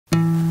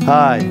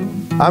Hi,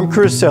 I'm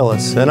Chris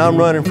Ellis, and I'm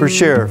running for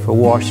Sheriff of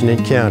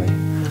Washington County.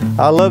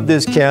 I love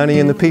this county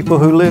and the people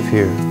who live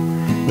here.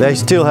 They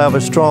still have a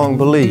strong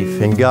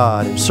belief in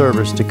God and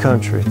service to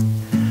country.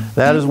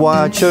 That is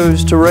why I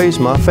chose to raise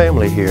my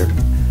family here.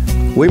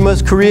 We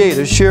must create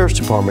a Sheriff's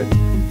Department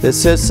that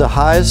sets the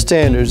highest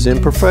standards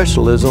in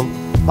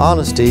professionalism,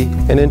 honesty,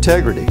 and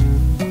integrity.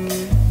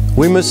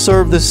 We must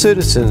serve the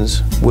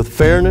citizens with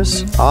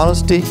fairness,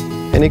 honesty,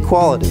 and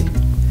equality.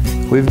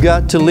 We've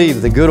got to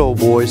leave the good old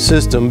boy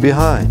system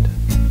behind.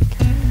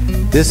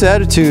 This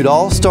attitude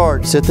all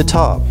starts at the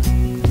top.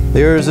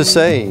 There is a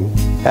saying,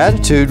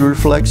 attitude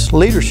reflects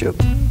leadership.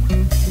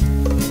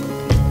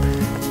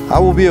 I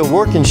will be a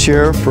working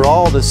sheriff for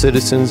all the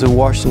citizens of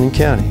Washington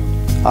County.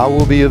 I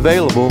will be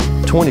available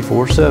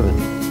 24/7.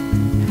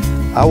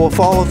 I will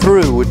follow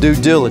through with due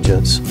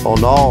diligence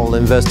on all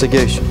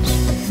investigations.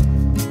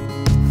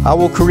 I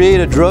will create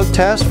a drug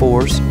task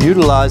force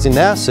utilizing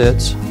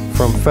assets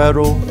from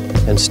federal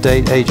and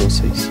state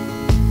agencies.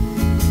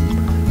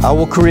 I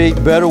will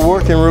create better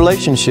working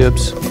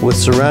relationships with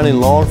surrounding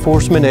law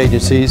enforcement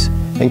agencies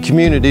and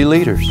community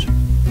leaders.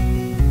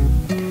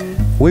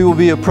 We will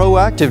be a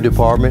proactive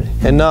department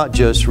and not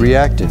just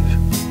reactive.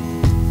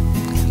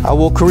 I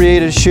will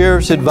create a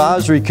Sheriff's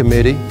Advisory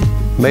Committee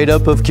made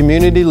up of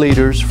community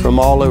leaders from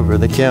all over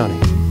the county.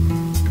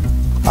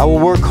 I will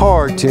work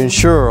hard to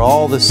ensure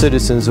all the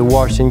citizens of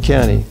Washington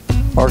County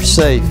are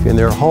safe in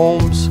their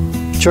homes,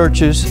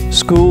 churches,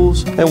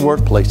 schools, and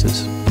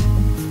workplaces.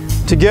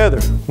 Together,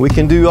 we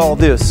can do all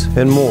this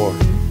and more.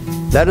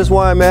 That is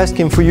why I'm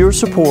asking for your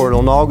support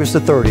on August the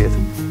 30th.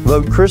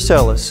 Vote Chris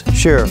Ellis,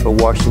 Sheriff of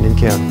Washington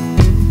County.